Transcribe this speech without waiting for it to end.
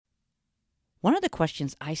One of the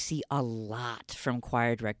questions I see a lot from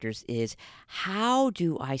choir directors is, how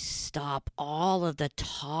do I stop all of the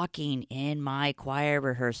talking in my choir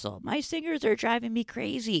rehearsal? My singers are driving me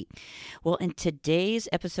crazy. Well, in today's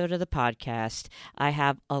episode of the podcast, I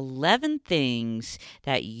have 11 things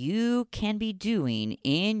that you can be doing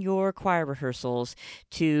in your choir rehearsals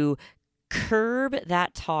to curb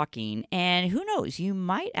that talking. And who knows, you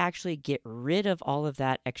might actually get rid of all of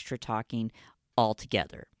that extra talking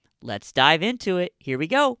altogether. Let's dive into it. Here we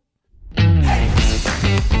go. And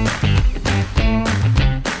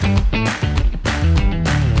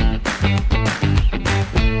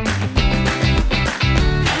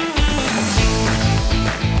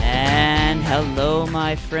hello,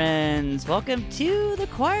 my friends. Welcome to the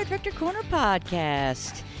Choir Director Corner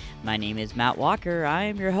podcast. My name is Matt Walker. I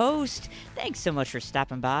am your host. Thanks so much for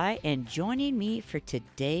stopping by and joining me for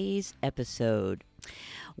today's episode.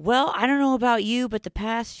 Well, I don't know about you, but the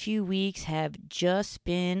past few weeks have just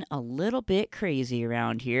been a little bit crazy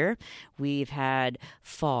around here. We've had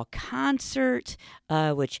fall concert,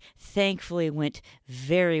 which thankfully went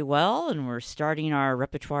very well, and we're starting our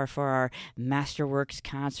repertoire for our Masterworks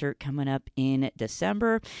concert coming up in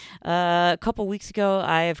December. A couple weeks ago,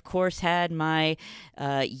 I, of course, had my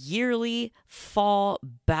yearly fall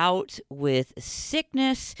bout with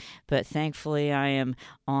sickness, but thankfully I am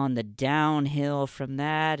on the downhill from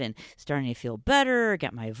that and starting to feel better,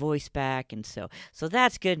 got my voice back, and so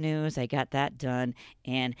that's good news. I got that done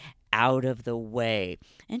and out of the way.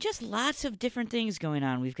 And just lots of different things going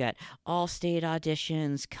on. We've got all-state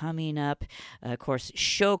auditions coming up. Of course,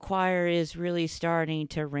 show choir is really starting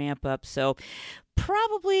to ramp up. So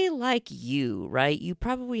probably like you, right? You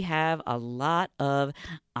probably have a lot of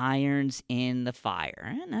irons in the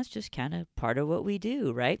fire. And that's just kind of part of what we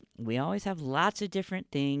do, right? We always have lots of different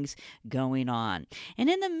things going on. And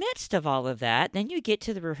in the midst of all of that, then you get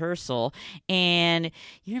to the rehearsal and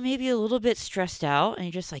you're maybe a little bit stressed out and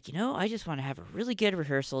you're just like, I just want to have a really good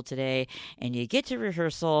rehearsal today. And you get to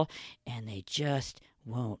rehearsal and they just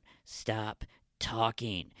won't stop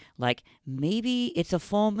talking. Like maybe it's a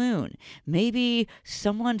full moon. Maybe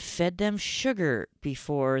someone fed them sugar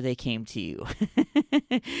before they came to you.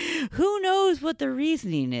 Who knows what the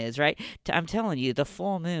reasoning is, right? I'm telling you, the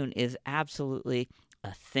full moon is absolutely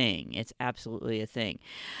a thing. It's absolutely a thing.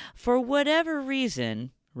 For whatever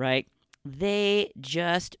reason, right? They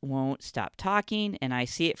just won't stop talking. And I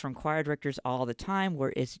see it from choir directors all the time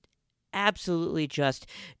where it's absolutely just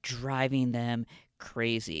driving them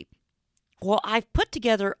crazy. Well, I've put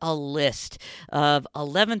together a list of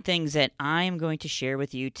 11 things that I'm going to share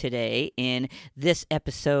with you today in this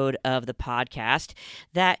episode of the podcast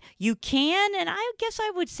that you can, and I guess I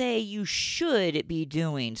would say you should be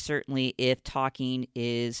doing, certainly if talking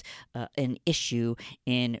is an issue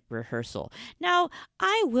in rehearsal. Now,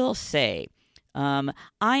 I will say, I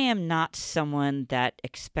am not someone that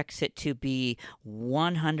expects it to be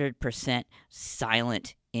 100%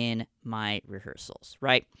 silent in my rehearsals,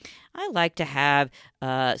 right? I like to have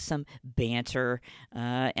some banter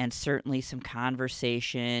and certainly some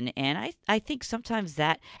conversation, and I think sometimes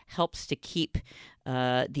that helps to keep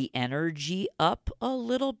the energy up a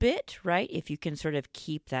little bit, right? If you can sort of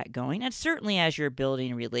keep that going. And certainly as you're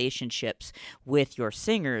building relationships with your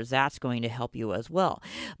singers, that's going to help you as well.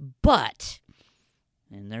 But,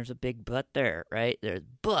 and there's a big but there, right?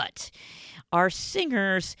 But our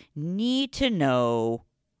singers need to know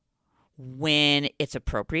when it's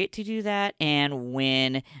appropriate to do that and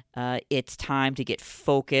when it's time to get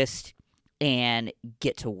focused and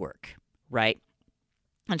get to work, right?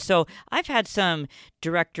 And so I've had some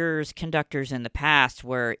directors, conductors in the past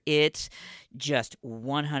where it's just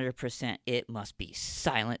 100%, it must be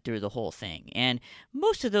silent through the whole thing. And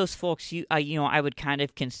most of those folks, I would kind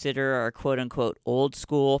of consider are quote unquote old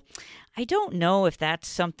school. I don't know if that's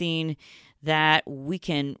something that we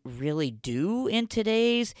can really do in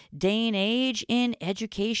today's day and age in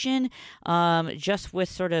education, just with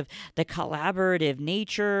sort of the collaborative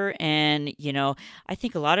nature. And, I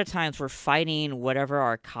think a lot of times we're fighting whatever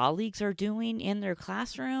our colleagues are doing in their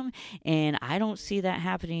classroom. And I don't see that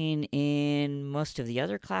happening in most of the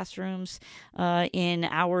other classrooms in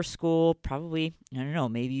our school. Probably, I don't know,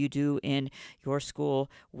 maybe you do in your school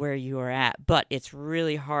where you are at. But it's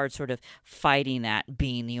really hard sort of fighting that,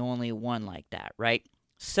 being the only one like that, right?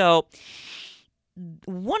 So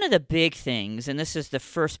one of the big things, and this is the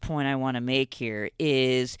first point I want to make here,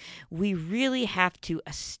 is we really have to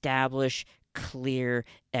establish clear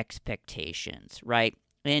expectations, right?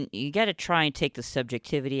 And you got to try and take the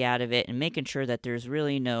subjectivity out of it and making sure that there's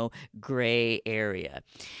really no gray area.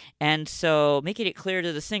 And so making it clear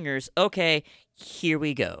to the singers, okay, Here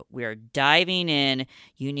we go. We are diving in.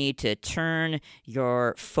 You need to turn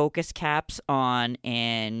your focus caps on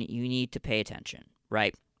and you need to pay attention,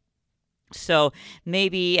 right? So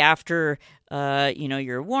maybe after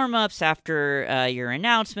your warm-ups, after your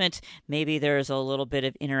announcements, maybe there's a little bit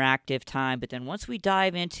of interactive time. But then once we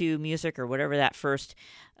dive into music or whatever that first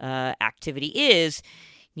activity is,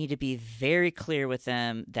 you need to be very clear with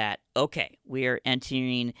them that, okay, we are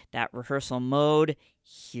entering that rehearsal mode.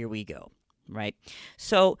 Here we go. Right?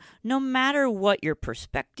 So no matter what your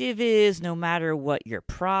perspective is, no matter what your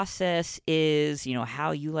process is,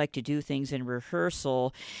 how you like to do things in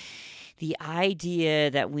rehearsal, the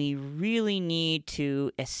idea that we really need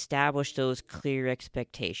to establish those clear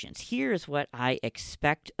expectations. Here is what I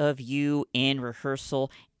expect of you in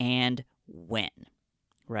rehearsal and when,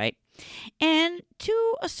 right? And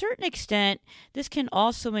to a certain extent, this can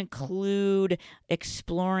also include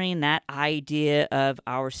exploring that idea of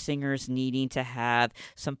our singers needing to have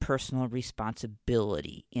some personal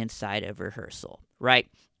responsibility inside of rehearsal, right?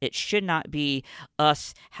 It should not be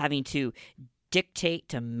us having to dictate,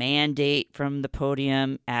 to mandate from the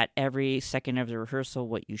podium at every second of the rehearsal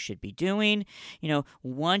what you should be doing.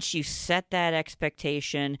 Once you set that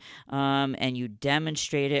expectation and you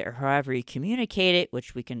demonstrate it or however you communicate it,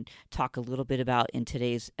 which we can talk a little bit about in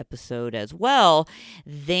today's episode as well,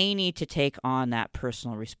 they need to take on that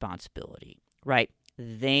personal responsibility, right?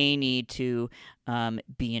 They need to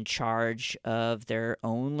be in charge of their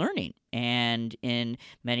own learning, and in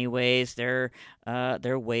many ways, their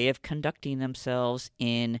way of conducting themselves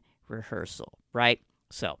in rehearsal, right?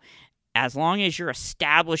 So, as long as you're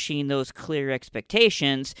establishing those clear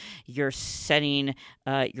expectations, you're setting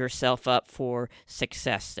yourself up for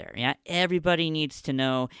success there. Yeah, everybody needs to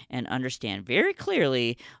know and understand very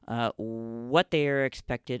clearly what they are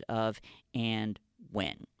expected of and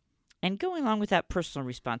when. And going along with that personal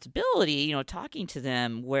responsibility, talking to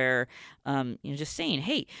them where, just saying,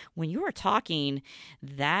 hey, when you are talking,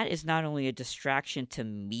 that is not only a distraction to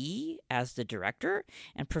me as the director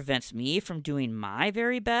and prevents me from doing my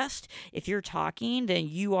very best. If you're talking, then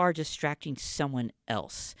you are distracting someone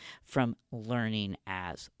else from learning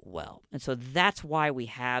as well. And so that's why we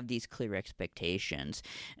have these clear expectations.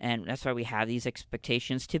 And that's why we have these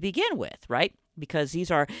expectations to begin with, right? Because these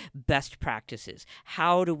are best practices.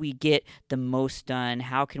 How do we get the most done?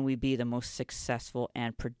 How can we be the most successful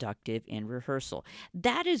and productive in rehearsal?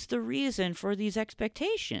 That is the reason for these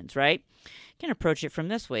expectations, right? You can approach it from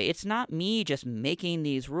this way. It's not me just making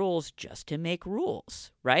these rules just to make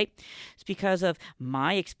rules, right? It's because of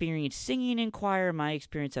my experience singing in choir, my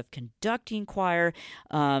experience of conducting choir,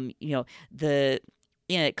 the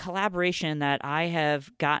collaboration that I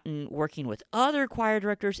have gotten working with other choir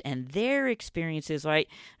directors and their experiences, right?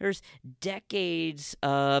 There's decades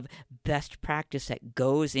of best practice that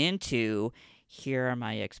goes into here are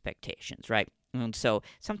my expectations, right? And so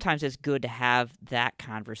sometimes it's good to have that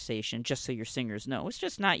conversation just so your singers know. It's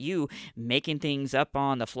just not you making things up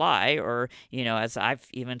on the fly or, as I've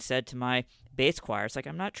even said to my bass choir, it's like,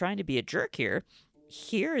 I'm not trying to be a jerk here.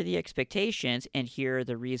 Here are the expectations, and here are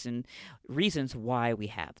the reasons why we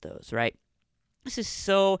have those, right? This is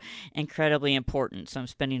so incredibly important, so I'm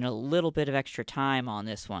spending a little bit of extra time on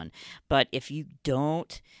this one. But if you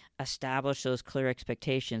don't establish those clear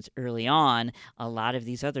expectations early on, a lot of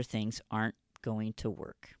these other things aren't going to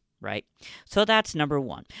work, right? So that's number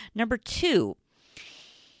one. Number two,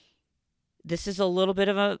 this is a little bit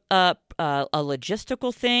of a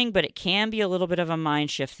logistical thing, but it can be a little bit of a mind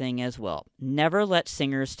shift thing as well. Never let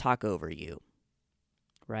singers talk over you,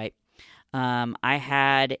 right? I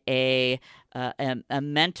had a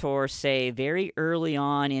mentor say very early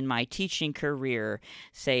on in my teaching career,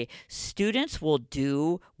 say, students will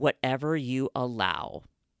do whatever you allow.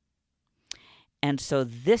 And so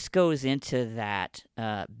this goes into that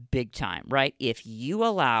big time, right? If you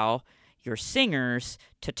allow your singers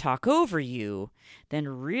to talk over you, then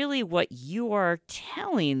really what you are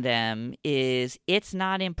telling them is it's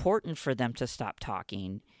not important for them to stop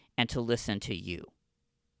talking and to listen to you,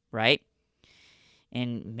 right?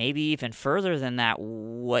 And maybe even further than that,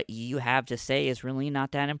 what you have to say is really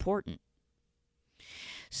not that important.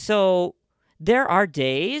 So there are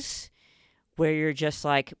days where you're just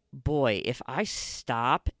like, boy, if I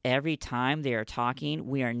stop every time they are talking,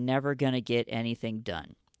 we are never going to get anything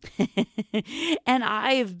done. And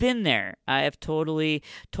I've been there. I have totally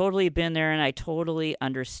been there, and I totally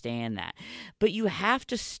understand that. But you have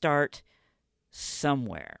to start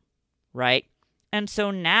somewhere, right? And so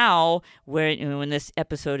now, when this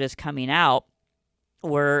episode is coming out,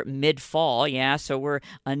 we're mid-fall, yeah, so we're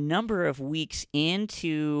a number of weeks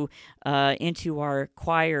into our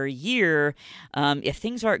choir year. If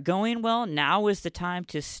things aren't going well, now is the time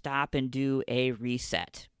to stop and do a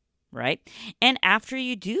reset, right? And after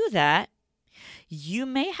you do that, you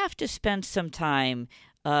may have to spend some time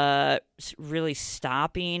really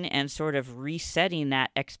stopping and sort of resetting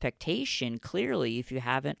that expectation clearly if you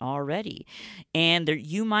haven't already. And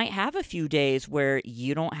you might have a few days where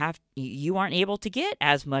you aren't able to get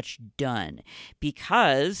as much done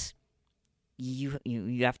because you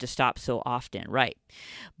have to stop so often, right?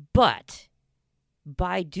 But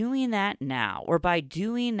by doing that now, or by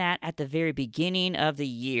doing that at the very beginning of the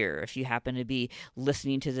year, if you happen to be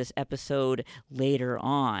listening to this episode later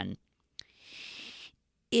on,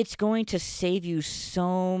 it's going to save you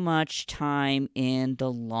so much time in the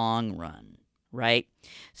long run, right?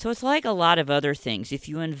 So it's like a lot of other things. If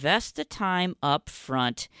you invest the time up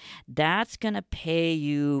front, that's going to pay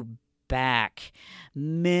you back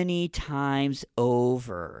many times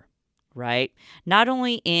over, right? Not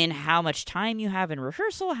only in how much time you have in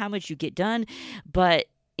rehearsal, how much you get done, but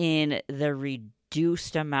in the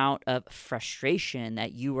reduced amount of frustration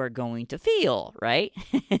that you are going to feel, right?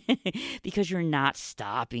 Because you're not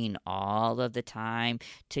stopping all of the time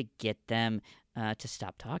to get them to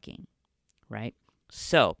stop talking, right?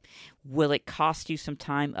 So, will it cost you some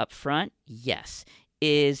time up front? Yes.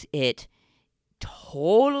 Is it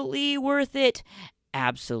totally worth it?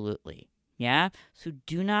 Absolutely. Yeah? So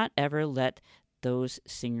do not ever let those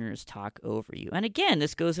singers talk over you. And again,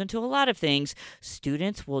 this goes into a lot of things.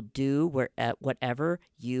 Students will do whatever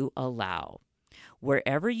you allow.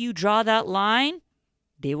 Wherever you draw that line,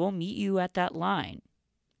 they will meet you at that line,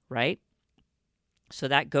 right? So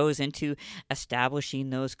that goes into establishing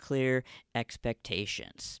those clear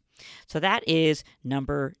expectations. So that is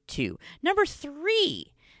number 2. Number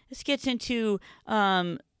 3, this gets into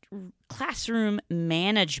classroom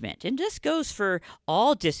management. And this goes for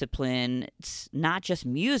all disciplines, not just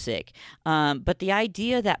music, but the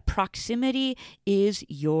idea that proximity is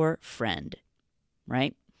your friend,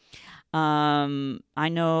 right? I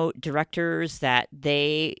know directors that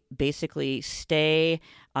they basically stay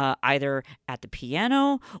either at the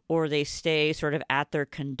piano or they stay sort of at their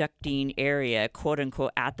conducting area, quote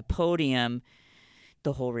unquote, at the podium,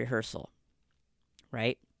 the whole rehearsal,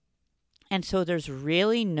 right? And so there's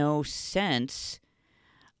really no sense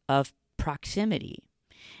of proximity.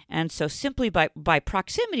 And so simply by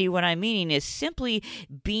proximity, what I'm meaning is simply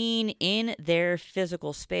being in their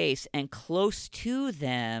physical space and close to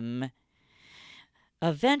them.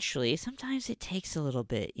 Eventually, sometimes it takes a little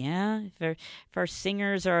bit, yeah? If our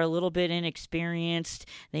singers are a little bit inexperienced,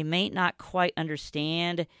 they may not quite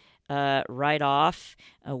understand right off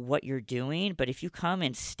what you're doing. But if you come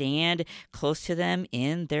and stand close to them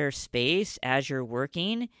in their space as you're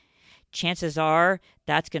working, chances are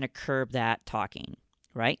that's going to curb that talking,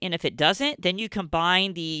 right? And if it doesn't, then you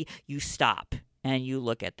combine you stop and you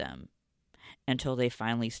look at them until they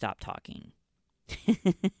finally stop talking.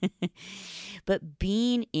 But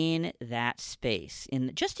being in that space,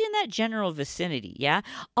 just in that general vicinity, yeah,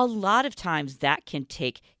 a lot of times that can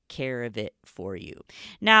take care of it for you.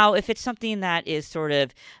 Now, if it's something that is sort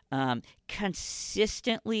of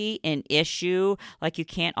consistently an issue, like you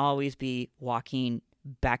can't always be walking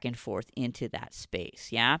back and forth into that space,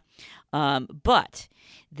 yeah? But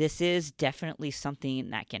this is definitely something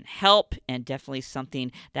that can help, and definitely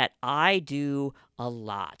something that I do a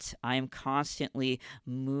lot. I am constantly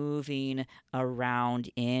moving around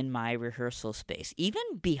in my rehearsal space, even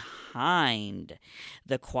behind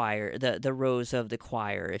the choir, the rows of the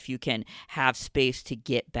choir, if you can have space to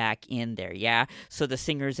get back in there, yeah? So the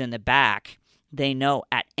singers in the back, they know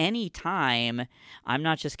at any time I'm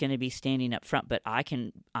not just going to be standing up front, but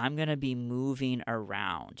I'm going to be moving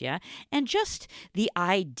around, yeah? And just the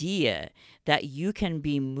idea that you can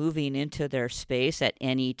be moving into their space at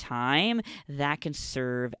any time, that can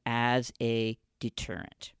serve as a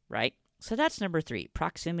deterrent, right? So that's number 3.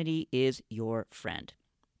 Proximity is your friend.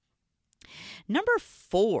 Number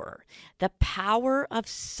 4, the power of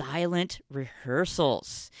silent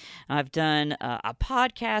rehearsals. I've done a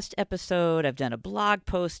podcast episode. I've done a blog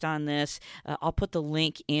post on this. I'll put the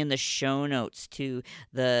link in the show notes to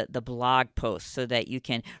the blog post so that you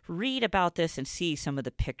can read about this and see some of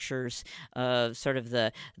the pictures of sort of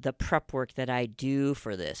the prep work that I do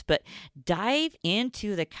for this. But dive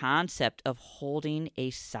into the concept of holding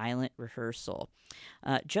a silent rehearsal.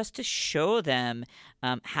 Just to show them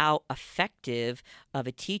how effective of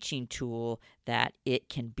a teaching tool that it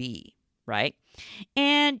can be, right?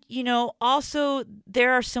 And, also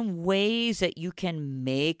there are some ways that you can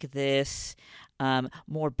make this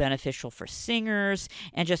more beneficial for singers,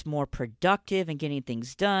 and just more productive in getting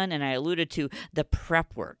things done. And I alluded to the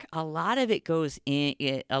prep work. A lot of it goes in,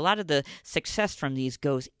 a lot of the success from these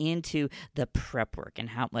goes into the prep work and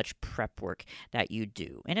how much prep work that you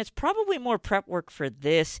do. And it's probably more prep work for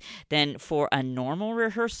this than for a normal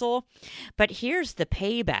rehearsal. But here's the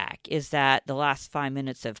payback, is that the last 5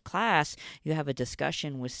 minutes of class, you have a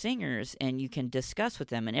discussion with singers and you can discuss with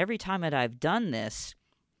them. And every time that I've done this,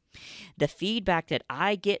 the feedback that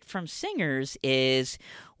I get from singers is,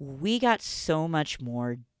 we got so much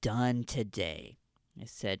more done today. I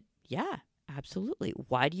said, yeah, absolutely.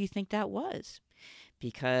 Why do you think that was?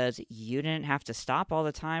 Because you didn't have to stop all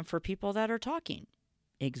the time for people that are talking.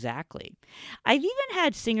 Exactly. I've even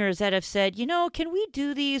had singers that have said, can we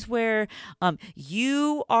do these where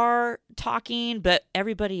you are talking, but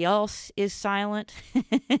everybody else is silent?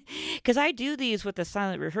 Because I do these with the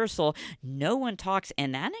silent rehearsal. No one talks,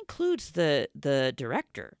 and that includes the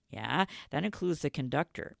director. Yeah, that includes the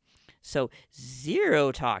conductor. So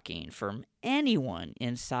 0 talking from anyone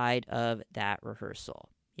inside of that rehearsal.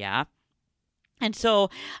 Yeah. And so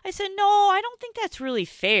I said, no, I don't think that's really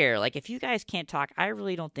fair. Like, if you guys can't talk, I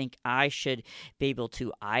really don't think I should be able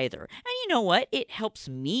to either. And you know what? It helps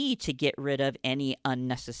me to get rid of any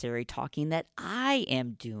unnecessary talking that I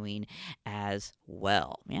am doing as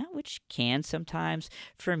well. Yeah, which can sometimes,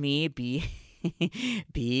 for me, be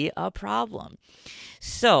a problem.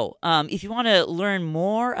 So if you want to learn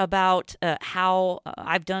more about how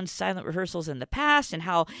I've done silent rehearsals in the past and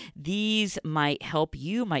how these might help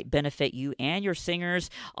you, might benefit you and your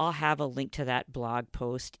singers, I'll have a link to that blog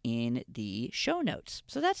post in the show notes.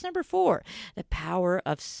 So that's number 4, the power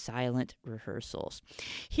of silent rehearsals.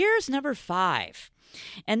 Here's number 5,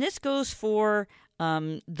 and this goes for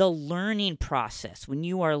the learning process when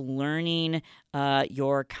you are learning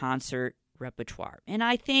your concert repertoire. And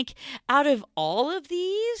I think out of all of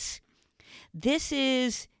these, this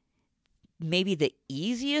is maybe the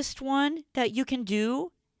easiest one that you can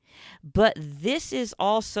do, but this is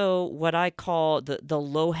also what I call the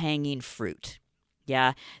low-hanging fruit.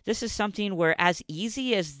 Yeah, this is something where, as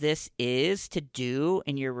easy as this is to do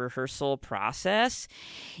in your rehearsal process,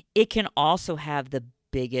 it can also have the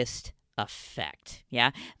biggest effect.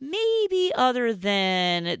 Yeah, maybe other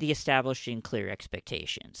than the establishing clear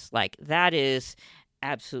expectations. Like, that is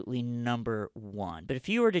absolutely number 1. But if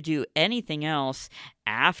you were to do anything else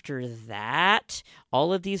after that,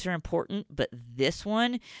 all of these are important, but this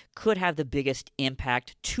one could have the biggest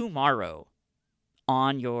impact tomorrow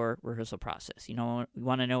on your rehearsal process. You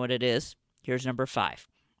want to know what it is? Here's number 5.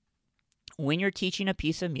 When you're teaching a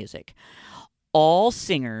piece of music, all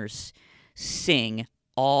singers sing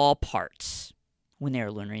all parts when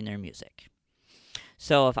they're learning their music.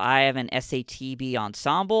 So if I have an SATB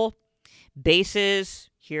ensemble, basses,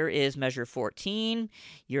 here is measure 14.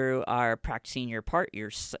 You are practicing your part.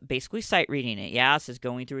 You're basically sight reading it. Yeah, this is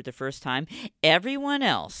going through it the first time. Everyone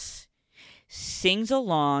else sings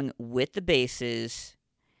along with the basses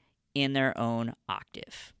in their own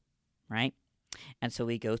octave, right? And so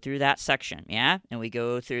we go through that section, yeah? And we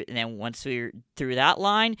go through, and then once we're through that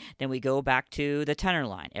line, then we go back to the tenor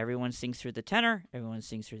line. Everyone sings through the tenor, everyone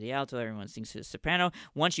sings through the alto, everyone sings through the soprano.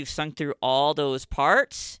 Once you've sung through all those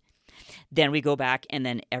parts, then we go back and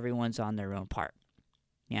then everyone's on their own part.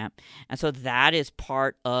 Yeah. And so that is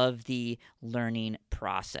part of the learning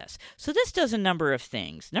process. So this does a number of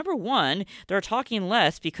things. Number 1, they're talking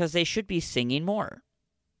less because they should be singing more,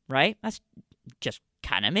 right? That's just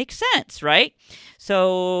kind of makes sense, right?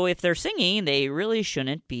 So if they're singing, they really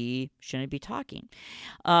shouldn't be talking.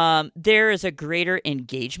 There is a greater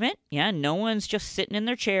engagement. Yeah, no one's just sitting in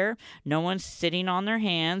their chair. No one's sitting on their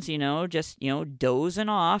hands, just dozing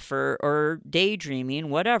off or daydreaming,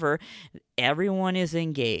 whatever. Everyone is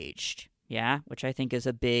engaged. Yeah, which I think is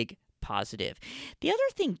a big positive. The other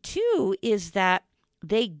thing too is that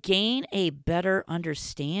they gain a better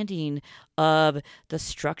understanding of the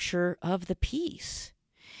structure of the piece.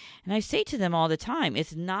 And I say to them all the time,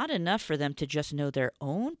 it's not enough for them to just know their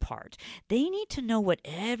own part. They need to know what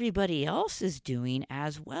everybody else is doing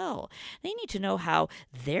as well. They need to know how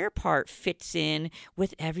their part fits in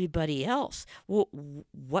with everybody else. Well,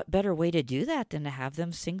 what better way to do that than to have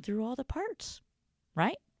them sing through all the parts,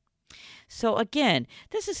 right? So again,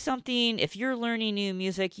 this is something, if you're learning new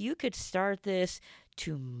music, you could start this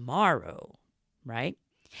tomorrow, right?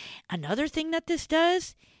 Another thing that this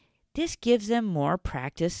does, this gives them more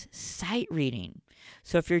practice sight reading.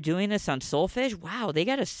 So if you're doing this on solfege, wow, they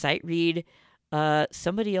got to sight read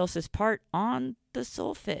somebody else's part on the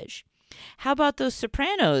solfege. How about those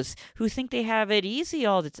sopranos who think they have it easy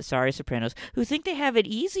all the time? Sorry, sopranos who think they have it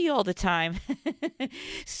easy all the time,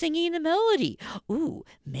 singing the melody. Ooh,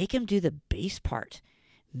 make them do the bass part.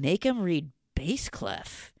 Make them read bass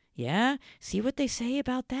clef. Yeah, see what they say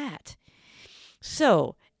about that.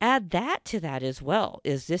 So add that to that as well,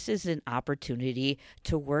 is this is an opportunity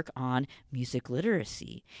to work on music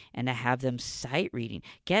literacy and to have them sight reading.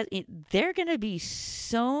 They're going to be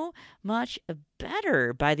so much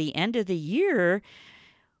better by the end of the year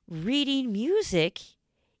reading music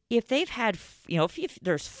if they've had, if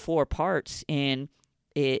there's 4 parts in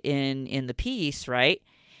the piece, right?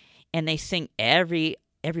 And they sing everybody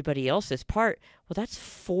else's part. Well, that's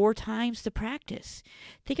 4 times the practice.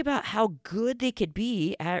 Think about how good they could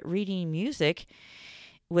be at reading music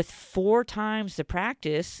with 4 times the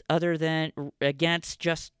practice other than against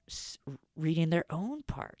just reading their own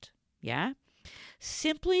part. Yeah?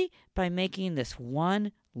 Simply by making this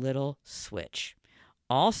one little switch.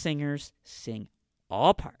 All singers sing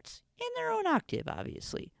all parts in their own octave,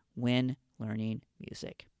 obviously, when learning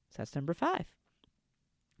music. So that's number 5.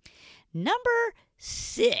 Number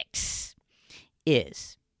 6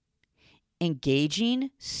 is engaging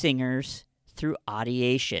singers through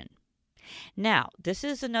audiation. Now, this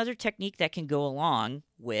is another technique that can go along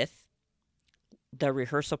with the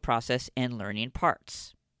rehearsal process and learning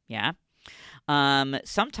parts. Yeah.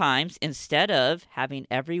 Sometimes instead of having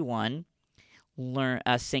everyone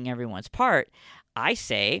sing everyone's part, I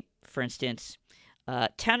say, for instance,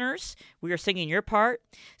 tenors, we are singing your part.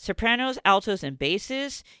 Sopranos, altos, and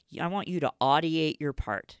basses, I want you to audiate your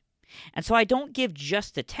part. And so I don't give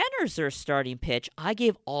just the tenors their starting pitch. I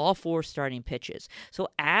give all 4 starting pitches. So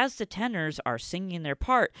as the tenors are singing their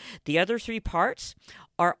part, the other 3 parts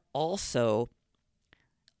are also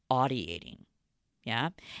audiating.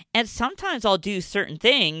 Yeah. And sometimes I'll do certain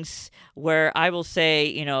things where I will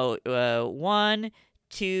say, 1,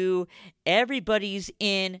 2, everybody's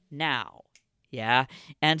in now. Yeah.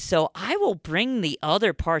 And so I will bring the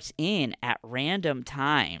other parts in at random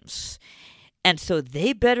times. And so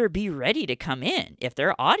they better be ready to come in. If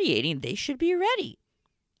they're audiating, they should be ready.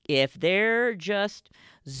 If they're just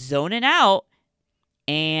zoning out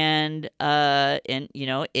and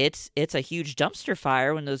it's a huge dumpster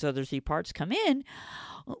fire when those other 3 parts come in,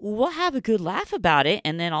 we'll have a good laugh about it,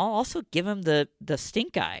 and then I'll also give them the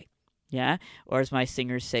stink eye. Yeah? Or as my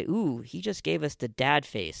singers say, ooh, he just gave us the dad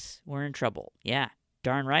face. We're in trouble. Yeah.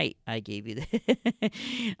 Darn right, I gave you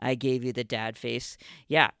the dad face.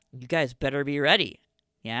 Yeah, you guys better be ready.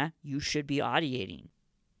 Yeah, you should be audiating.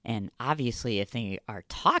 And obviously, if they are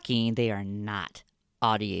talking, they are not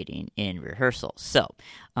audiating in rehearsal. So,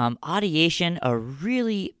 audiation, a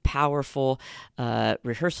really powerful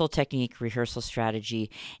rehearsal technique, rehearsal strategy,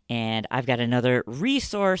 and I've got another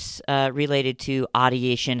resource related to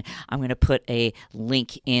audiation. I'm going to put a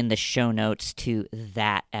link in the show notes to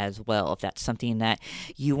that as well, if that's something that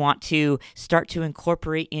you want to start to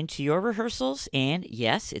incorporate into your rehearsals. And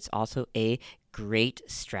yes, it's also a great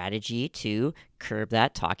strategy to curb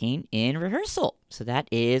that talking in rehearsal. So that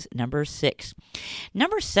is number 6.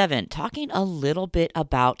 Number 7, talking a little bit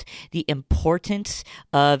about the importance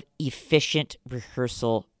of efficient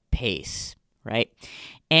rehearsal pace, right?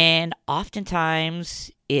 And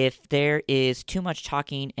oftentimes, if there is too much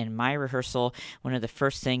talking in my rehearsal, one of the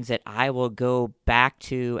first things that I will go back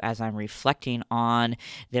to as I'm reflecting on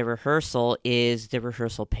the rehearsal is the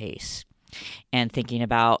rehearsal pace. And thinking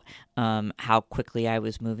about how quickly I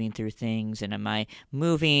was moving through things, and am I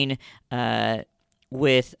moving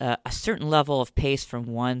with a certain level of pace from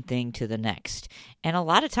one thing to the next. And a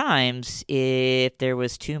lot of times, if there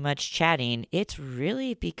was too much chatting, it's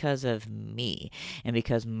really because of me and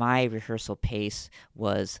because my rehearsal pace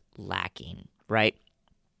was lacking, right?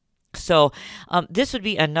 So this would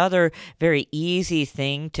be another very easy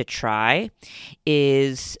thing to try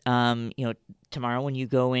is, tomorrow when you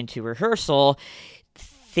go into rehearsal,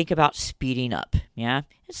 think about speeding up. Yeah,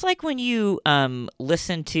 it's like when you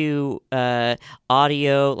listen to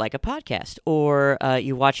audio like a podcast, or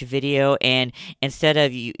you watch a video, and instead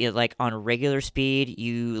of you like on regular speed,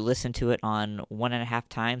 you listen to it on 1.5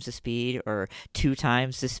 times the speed or 2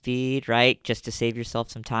 times the speed, right? Just to save yourself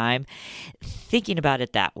some time. Thinking about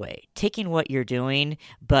it that way, taking what you're doing,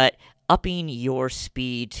 but upping your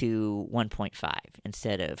speed to 1.5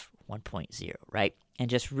 instead of 1.0, right? And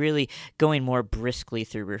just really going more briskly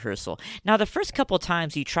through rehearsal. Now, the first couple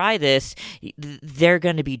times you try this, they're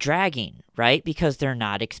going to be dragging, right? Because they're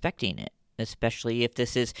not expecting it. especially if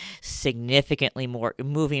this is significantly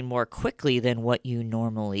moving more quickly than what you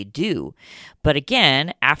normally do. But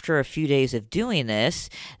again, after a few days of doing this,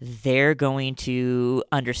 they're going to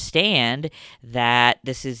understand that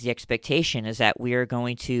this is the expectation, is that we are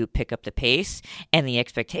going to pick up the pace, and the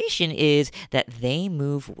expectation is that they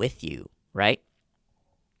move with you, right?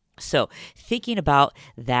 So thinking about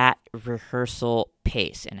that rehearsal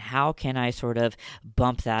pace and how can I sort of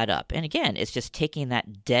bump that up? And again, it's just taking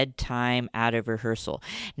that dead time out of rehearsal.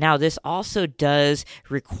 Now, this also does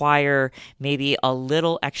require maybe a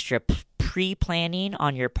little extra pre-planning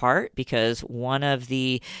on your part, because one of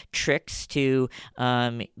the tricks to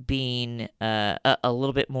being a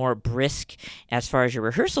little bit more brisk as far as your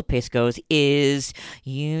rehearsal pace goes is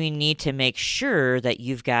you need to make sure that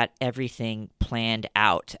you've got everything planned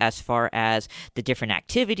out as far as the different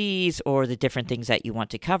activities or the different things that you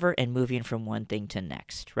want to cover and moving from one thing to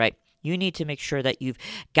next, right? You need to make sure that you've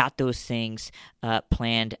got those things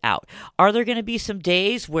planned out. Are there going to be some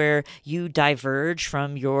days where you diverge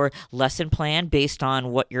from your lesson plan based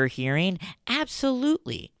on what you're hearing?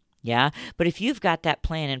 Absolutely. Yeah, but if you've got that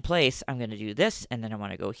plan in place, I'm going to do this, and then I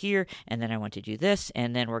want to go here, and then I want to do this,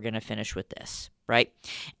 and then we're going to finish with this, right?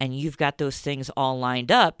 And you've got those things all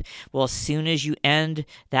lined up. Well, as soon as you end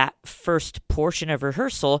that first portion of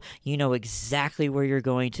rehearsal, you know exactly where you're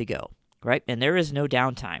going to go, right? And there is no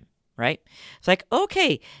downtime. Right? It's like,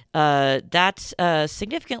 okay, that's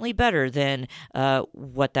significantly better than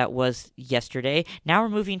what that was yesterday. Now we're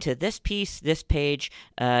moving to this piece, this page,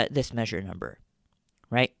 this measure number,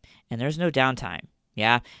 right? And there's no downtime.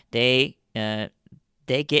 Yeah, they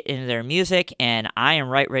get into their music, and I am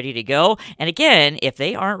right ready to go. And again, if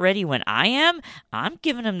they aren't ready when I am, I'm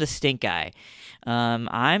giving them the stink eye.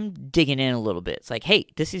 I'm digging in a little bit. It's like, hey,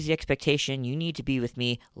 this is the expectation. You need to be with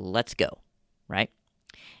me. Let's go, right?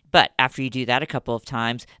 But after you do that a couple of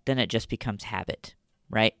times, then it just becomes habit,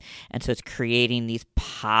 right? And so it's creating these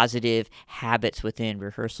positive habits within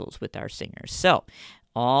rehearsals with our singers. So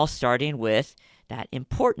all starting with that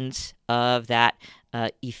importance of that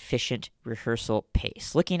efficient rehearsal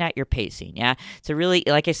pace. Looking at your pacing, yeah? It's a really,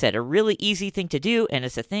 like I said, a really easy thing to do, and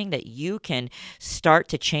it's a thing that you can start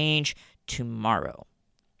to change tomorrow.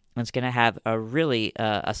 And it's going to have a really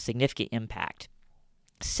a significant impact.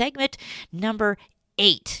 Segment number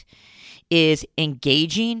 8 is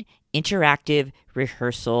engaging interactive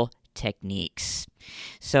rehearsal techniques.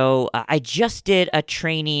 So I just did a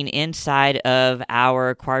training inside of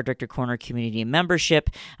our Choir Director Corner community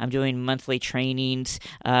membership. I'm doing monthly trainings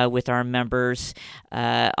with our members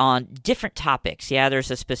on different topics. Yeah,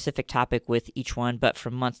 there's a specific topic with each one, but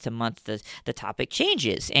from month to month, the topic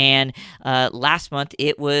changes. And last month,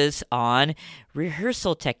 it was on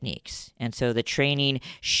rehearsal techniques. And so the training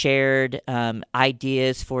shared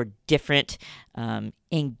ideas for different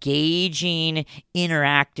engaging,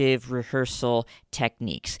 interactive rehearsal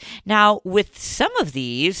techniques. Now, with some of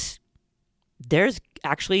these, there's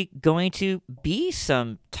actually going to be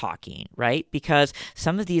some talking, right? Because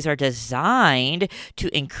some of these are designed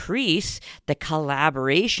to increase the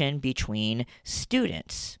collaboration between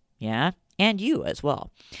students, yeah, and you as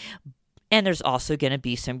well. And there's also going to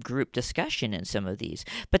be some group discussion in some of these.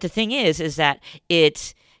 But the thing is that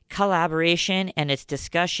it's collaboration and it's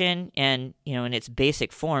discussion, and in its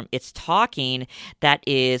basic form, it's talking that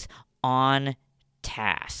is on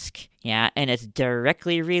task, yeah, and it's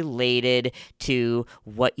directly related to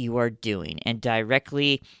what you are doing and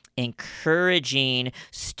directly encouraging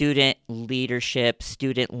student leadership,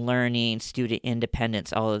 student learning, student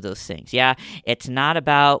independence, all of those things. Yeah, it's not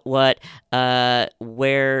about where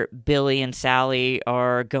Billy and Sally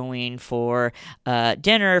are going for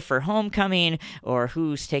dinner for homecoming, or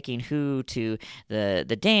who's taking who to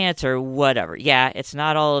the dance or whatever. Yeah, it's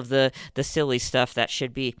not all of the silly stuff that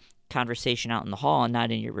should be conversation out in the hall and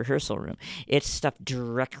not in your rehearsal room. It's stuff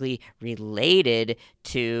directly related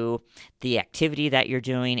to the activity that you're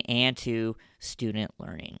doing and to student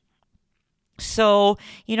learning. So,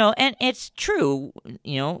 and it's true,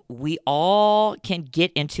 we all can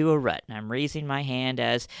get into a rut. And I'm raising my hand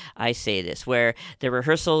as I say this, where the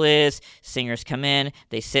rehearsal is singers come in,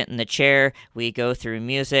 they sit in the chair, we go through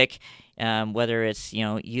music. Whether it's,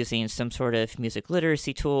 using some sort of music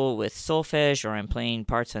literacy tool with solfege, or I'm playing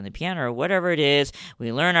parts on the piano, or whatever it is,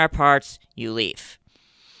 we learn our parts, you leave.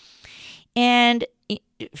 And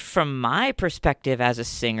from my perspective as a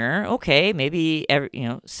singer, okay, maybe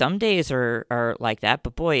some days are like that,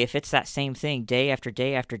 but boy, if it's that same thing day after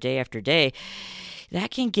day after day after day,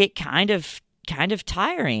 that can get kind of kind of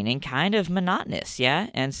tiring and kind of monotonous, yeah?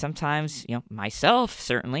 And sometimes, myself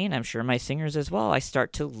certainly, and I'm sure my singers as well, I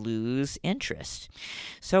start to lose interest.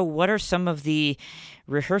 So what are some of the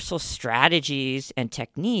rehearsal strategies and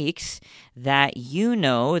techniques that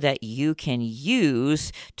that you can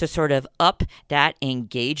use to sort of up that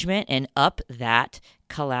engagement and up that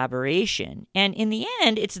collaboration? And in the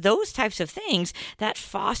end, it's those types of things that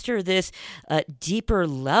foster this deeper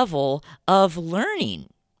level of learning,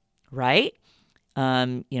 right?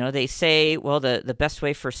 They say, well, the best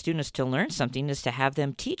way for students to learn something is to have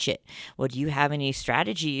them teach it. Well, do you have any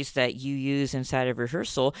strategies that you use inside of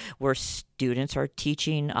rehearsal where students are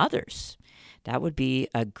teaching others? That would be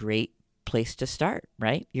a great place to start,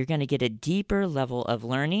 right? You're going to get a deeper level of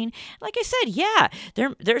learning. Like I said, yeah,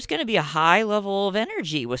 there's going to be a high level of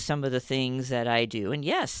energy with some of the things that I do. And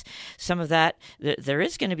yes, some of that, there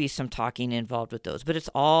is going to be some talking involved with those, but it's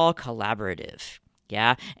all collaborative.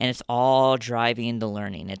 Yeah, and it's all driving the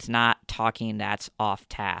learning. It's not talking that's off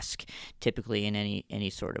task, typically in any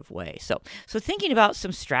sort of way. So thinking about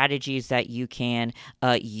some strategies that you can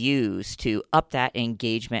use to up that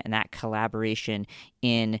engagement and that collaboration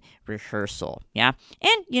in rehearsal. Yeah,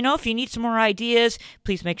 and if you need some more ideas,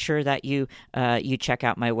 please make sure that you check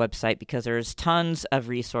out my website, because there's tons of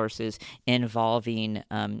resources involving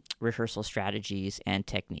rehearsal strategies and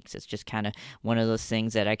techniques. It's just kind of one of those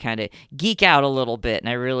things that I kind of geek out a little bit, and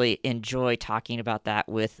I really enjoy talking about that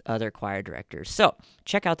with other choir directors. So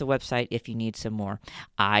check out the website if you need some more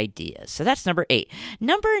ideas. So that's number 8.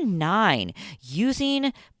 Number 9,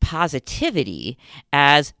 using positivity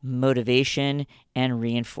as motivation and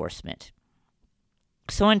reinforcement.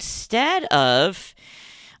 So instead of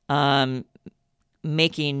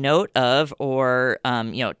making note of or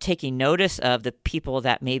taking notice of the people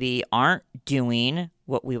that maybe aren't doing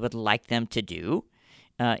what we would like them to do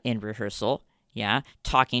in rehearsal,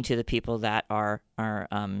 talking to the people that are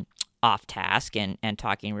off task and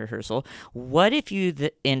talking rehearsal, what if you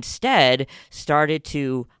instead started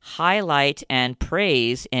to highlight and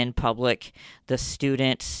praise in public the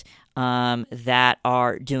students that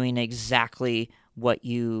are doing exactly what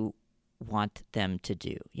you want them to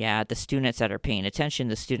do? Yeah, the students that are paying attention,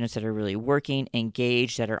 the students that are really working,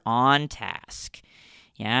 engaged, that are on task.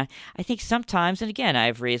 Yeah, I think sometimes, and again,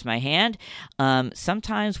 I've raised my hand,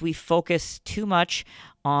 sometimes we focus too much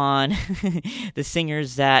on the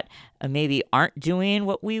singers that maybe aren't doing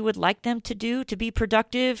what we would like them to do to be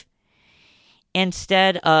productive,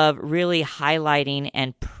 instead of really highlighting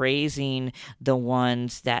and praising the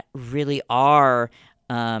ones that really are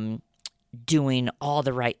doing all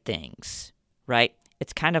the right things, right?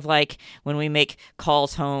 It's kind of like when we make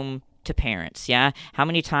calls home to parents, yeah? How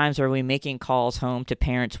many times are we making calls home to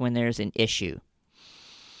parents when there's an issue?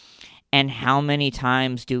 And how many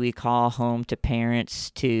times do we call home to parents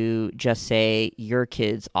to just say, your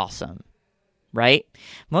kid's awesome, right?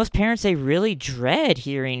 Most parents, they really dread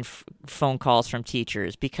hearing phone calls from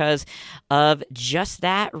teachers because of just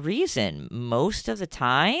that reason. Most of the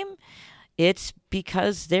time, it's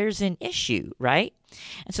because there's an issue, right?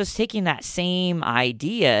 And so it's taking that same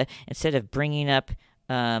idea, instead of bringing up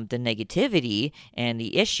the negativity and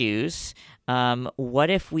the issues, what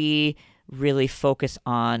if we really focus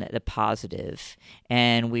on the positive,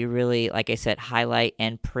 and we really, like I said, highlight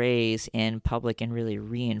and praise in public and really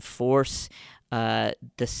reinforce the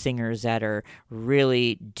singers that are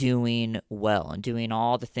really doing well and doing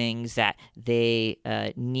all the things that they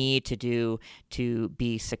need to do to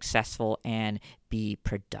be successful and be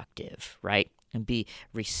productive, right? And be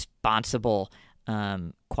responsible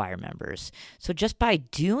choir members. So just by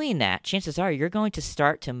doing that, chances are you're going to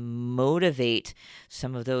start to motivate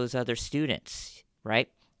some of those other students, right?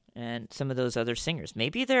 And some of those other singers.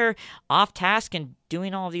 Maybe they're off task and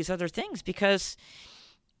doing all these other things because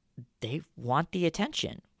they want the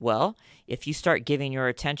attention. Well, if you start giving your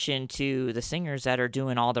attention to the singers that are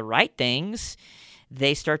doing all the right things,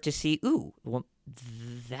 they start to see, ooh, well,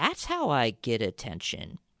 that's how I get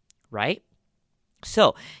attention, right?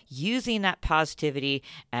 So using that positivity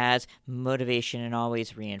as motivation and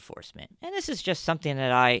always reinforcement. And this is just something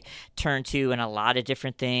that I turn to in a lot of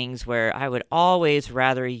different things, where I would always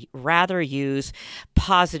rather use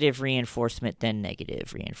positive reinforcement than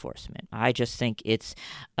negative reinforcement. I just think it's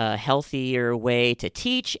a healthier way to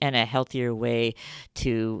teach and a healthier way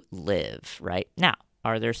to live, right? Now,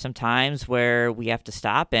 are there some times where we have to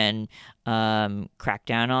stop and crack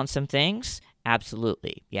down on some things?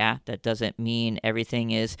 Absolutely. Yeah, that doesn't mean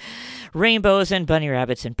everything is rainbows and bunny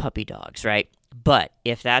rabbits and puppy dogs, right? But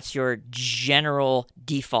if that's your general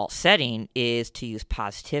default setting, is to use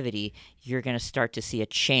positivity, you're going to start to see a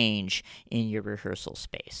change in your rehearsal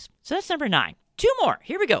space. So that's number 9. 2 more.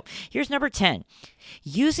 Here we go. Here's number 10.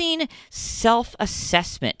 Using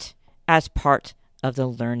self-assessment as part of the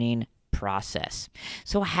learning process.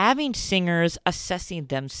 So having singers assessing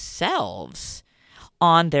themselves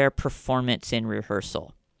on their performance in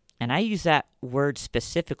rehearsal. And I use that word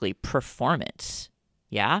specifically, performance.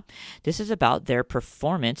 Yeah, this is about their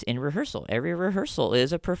performance in rehearsal. Every rehearsal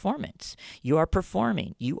is a performance. You are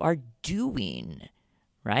performing. You are doing,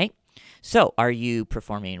 right? So are you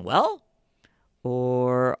performing well?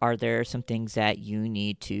 Or are there some things that you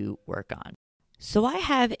need to work on? So I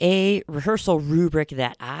have a rehearsal rubric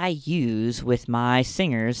that I use with my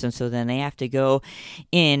singers, and so then they have to go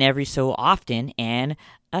in every so often and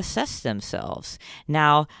assess themselves.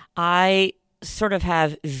 Now, I sort of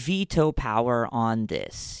have veto power on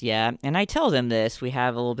this, yeah? And I tell them this. We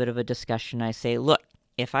have a little bit of a discussion. I say, look,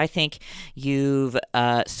 if I think you've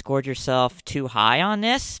scored yourself too high on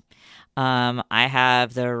this, I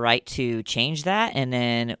have the right to change that, and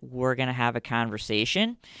then we're going to have a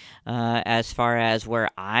conversation as far as where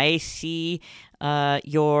I see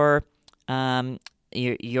your things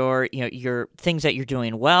that you're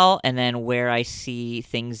doing well, and then where I see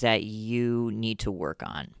things that you need to work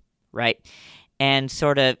on, right? And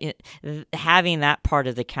sort of having that part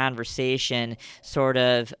of the conversation sort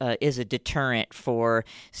of is a deterrent for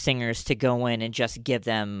singers to go in and just give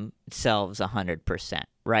themselves 100%,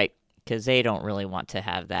 right? Because they don't really want to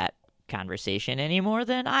have that conversation any more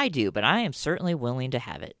than I do, but I am certainly willing to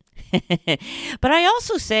have it. But I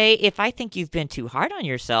also say, if I think you've been too hard on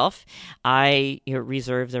yourself, I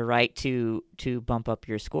reserve the right to bump up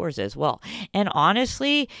your scores as well. And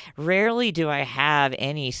honestly, rarely do I have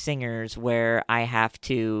any singers where I have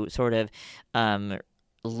to sort of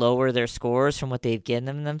lower their scores from what they've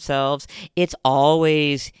given themselves. It's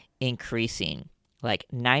always increasing. Like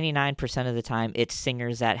 99% of the time, it's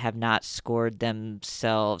singers that have not scored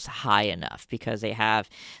themselves high enough because they have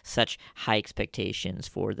such high expectations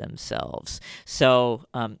for themselves. So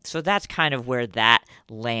that's kind of where that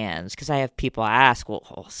lands, because I have people ask,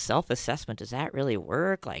 well, self-assessment, does that really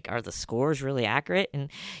work? Like, are the scores really accurate?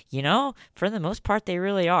 And, for the most part, they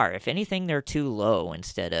really are. If anything, they're too low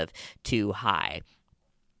instead of too high.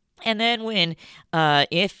 And then when,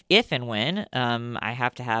 if and when, I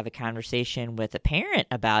have to have a conversation with a parent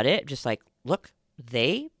about it, just like, look,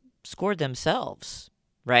 they scored themselves,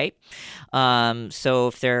 right? So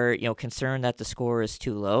if they're, concerned that the score is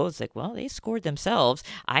too low, it's like, well, they scored themselves.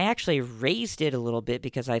 I actually raised it a little bit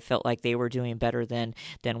because I felt like they were doing better than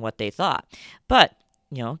what they thought. But,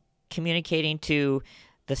 communicating to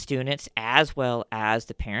the students as well as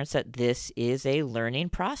the parents that this is a learning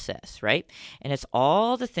process, right? And it's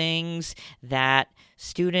all the things that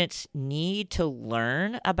students need to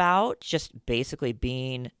learn about just basically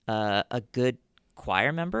being a good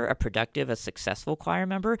choir member, a productive, a successful choir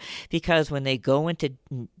member, because when they go into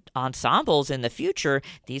ensembles in the future,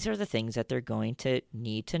 these are the things that they're going to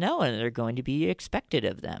need to know and they're going to be expected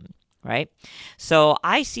of them. Right? So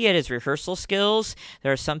I see it as rehearsal skills.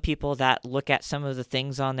 There are some people that look at some of the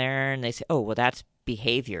things on there and they say, oh, well, that's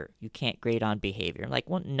behavior. You can't grade on behavior. I'm like,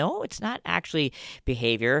 well, no, it's not actually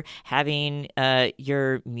behavior. Having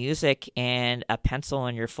your music and a pencil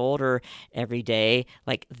in your folder every day,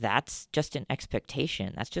 like that's just an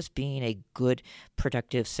expectation. That's just being a good,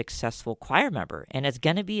 productive, successful choir member. And it's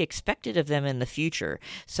going to be expected of them in the future.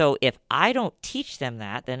 So if I don't teach them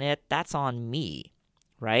that, then that's on me,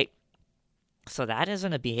 right? So that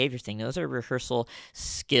isn't a behavior thing. Those are rehearsal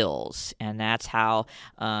skills, and that's how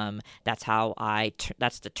that's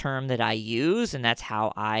the term that I use, and that's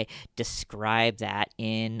how I describe that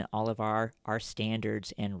in all of our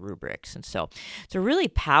standards and rubrics. And so it's a really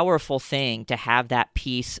powerful thing to have that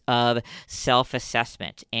piece of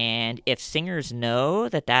self-assessment. And if singers know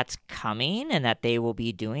that that's coming and that they will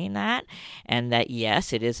be doing that, and that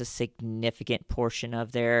yes, it is a significant portion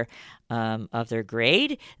of their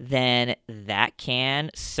grade, then that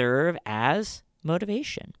can serve as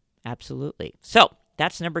motivation. Absolutely. So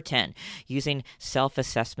that's number 10, using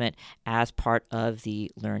self-assessment as part of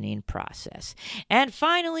the learning process. And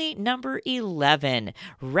finally, number 11,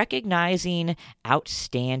 recognizing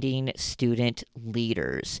outstanding student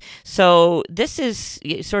leaders. So this is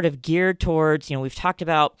sort of geared towards, we've talked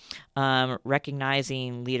about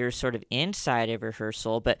recognizing leaders sort of inside of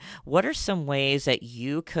rehearsal, but what are some ways that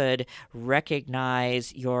you could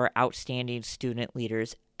recognize your outstanding student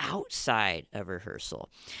leaders outside of rehearsal?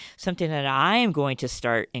 Something that I am going to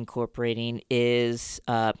start incorporating is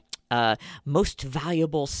most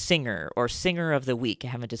valuable singer or singer of the week. I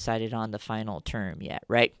haven't decided on the final term yet,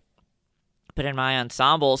 right? But in my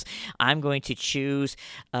ensembles, I'm going to choose,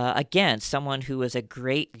 again, someone who is a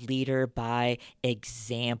great leader by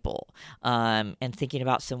example, and thinking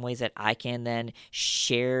about some ways that I can then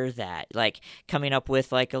share that, like coming up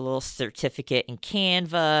with like a little certificate in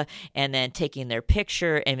Canva and then taking their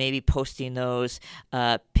picture and maybe posting those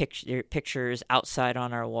pictures outside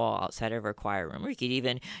on our wall, outside of our choir room. Or you could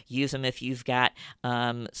even use them if you've got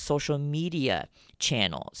social media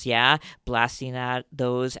channels, blasting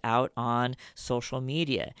those out on social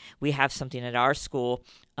media. We have something at our school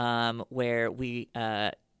where we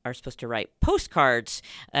are supposed to write postcards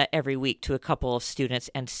every week to a couple of students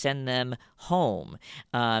and send them home,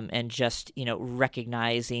 and just,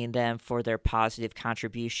 recognizing them for their positive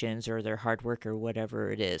contributions or their hard work or whatever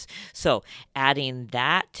it is. So adding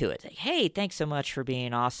that to it, like, hey, thanks so much for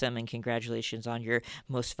being awesome and congratulations on your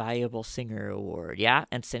most valuable singer award,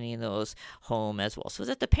 and sending those home as well, so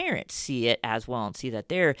that the parents see it as well and see that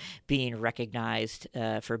they're being recognized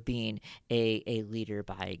for being a leader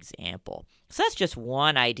by example. So that's just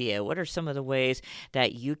one idea. What are some of the ways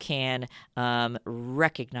that you can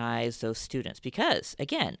recognize those students? Because,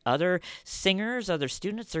 again, other singers, other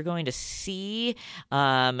students are going to see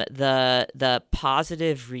the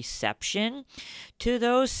positive reception to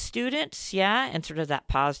those students, and sort of that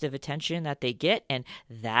positive attention that they get. And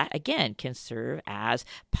that, again, can serve as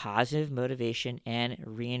positive motivation and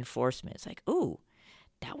reinforcement. It's like, ooh,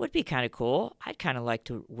 that would be kind of cool. I'd kind of like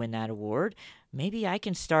to win that award. Maybe I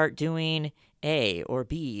can start doing A or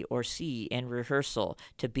B or C in rehearsal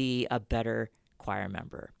to be a better choir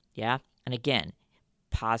member. And again,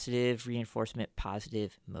 positive reinforcement,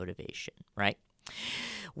 positive motivation, right?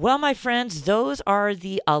 Well, my friends, those are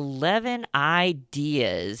the 11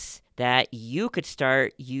 ideas that you could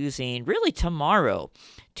start using really tomorrow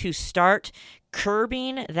to start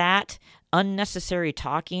curbing that unnecessary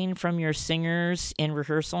talking from your singers in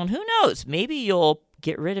rehearsal. And who knows, maybe you'll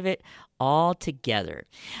get rid of it altogether.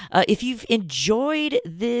 If you've enjoyed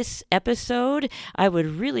this episode, I would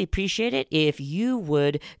really appreciate it if you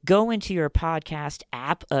would go into your podcast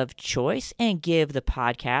app of choice and give the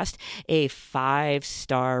podcast a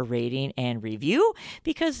 5-star rating and review,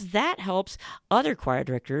 because that helps other choir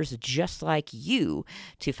directors just like you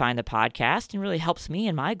to find the podcast and really helps me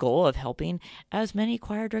in my goal of helping as many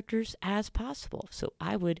choir directors as possible. So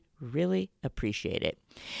I would really appreciate it.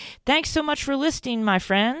 Thanks so much for listening, my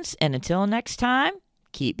friends, and until next time,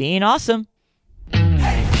 keep being awesome.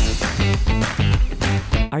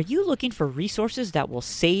 Are you looking for resources that will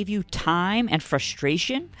save you time and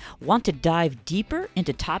frustration? Want to dive deeper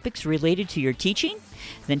into topics related to your teaching?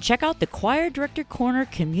 Then check out the Choir Director Corner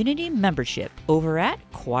community membership over at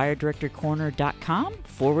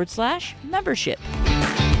choirdirectorcorner.com/membership.